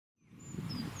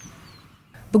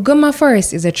Bugoma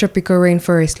Forest is a tropical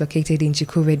rainforest located in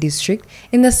Chikuve district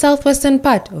in the southwestern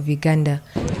part of Uganda.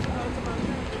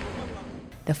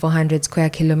 The 400 square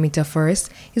kilometer forest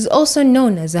is also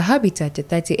known as a habitat to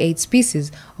 38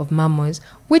 species of mammals,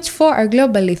 which 4 are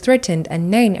globally threatened and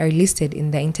 9 are listed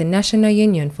in the International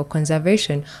Union for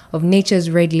Conservation of Nature's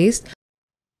Red List.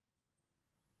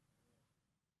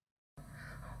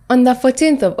 On the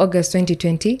 14th of August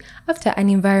 2020, after an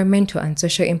environmental and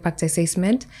social impact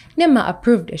assessment, NEMA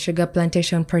approved a sugar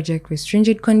plantation project with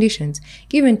stringent conditions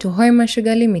given to Hoima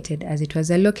Sugar Limited as it was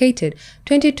located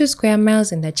 22 square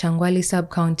miles in the Changwali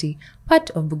sub-county, part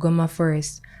of Bugoma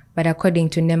Forest. But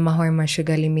according to NEMA, Hoima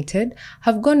Sugar Limited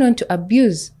have gone on to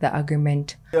abuse the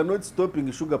agreement. We are not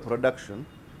stopping sugar production.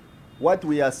 What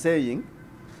we are saying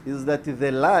is that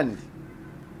the land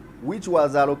which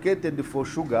was allocated for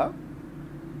sugar,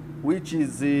 which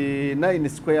is 9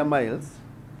 square miles,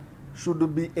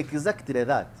 should be exactly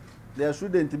that. There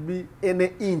shouldn't be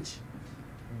any inch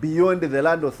beyond the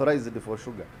land authorized for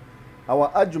sugar. Our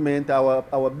argument,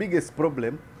 our biggest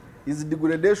problem is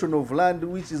degradation of land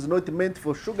which is not meant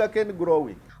for sugarcane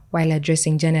growing. While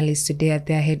addressing journalists today at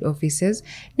their head offices,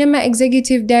 NEMA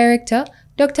Executive Director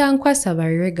Dr. Ankwasa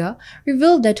Barirega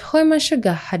revealed that Hoima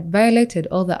Sugar had violated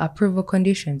all the approval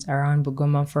conditions around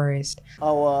Bugoma Forest.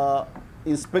 Our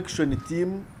inspection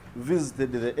team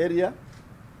visited the area,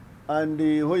 and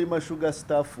the Hoima Sugar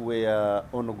staff were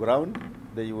on the ground.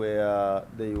 They were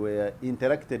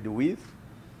interacted with.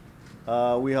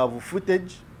 We have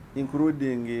footage,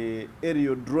 including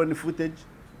aerial drone footage,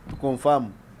 to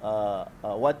confirm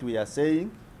what we are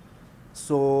saying.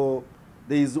 So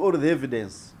there is all the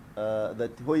evidence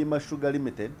that Hoima Sugar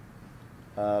Limited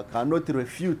cannot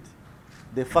refute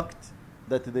the fact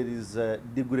that there is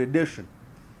degradation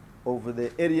of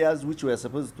the areas which were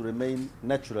supposed to remain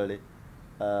naturally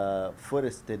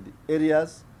forested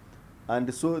areas,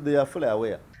 and so they are fully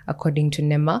aware. According to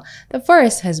NEMA, the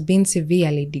forest has been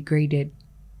severely degraded.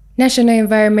 National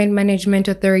Environment Management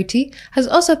Authority has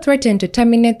also threatened to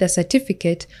terminate the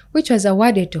certificate which was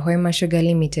awarded to Hoima Sugar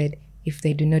Limited if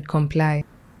they do not comply.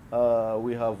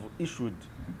 We have issued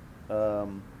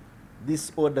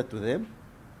this order to them,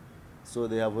 so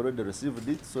they have already received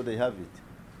it, so they have it.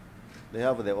 They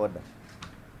have the order.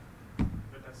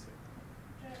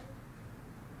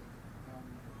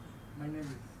 My name is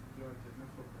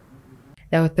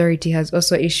The authority has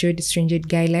also issued stringent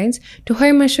guidelines to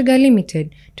Hoima Sugar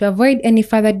Limited to avoid any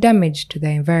further damage to the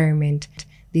environment.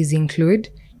 These include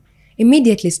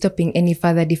immediately stopping any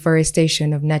further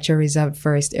deforestation of natural reserved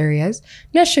forest areas.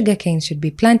 No sugarcane should be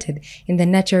planted in the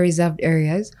natural reserved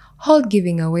areas. Halt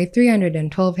giving away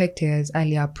 312 hectares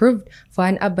earlier approved for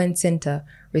an urban center.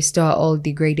 Restore all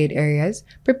degraded areas.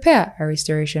 Prepare a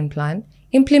restoration plan.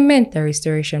 Implement the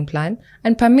restoration plan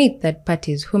and permit third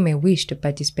parties who may wish to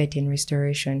participate in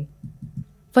restoration.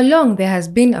 For long, there has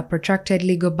been a protracted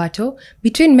legal battle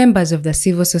between members of the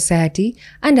civil society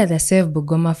under the Save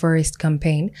Bugoma Forest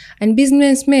campaign and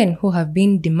businessmen who have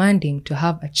been demanding to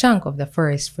have a chunk of the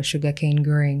forest for sugarcane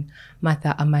growing.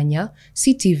 Martha Amanya,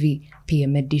 CTV,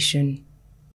 PM Edition.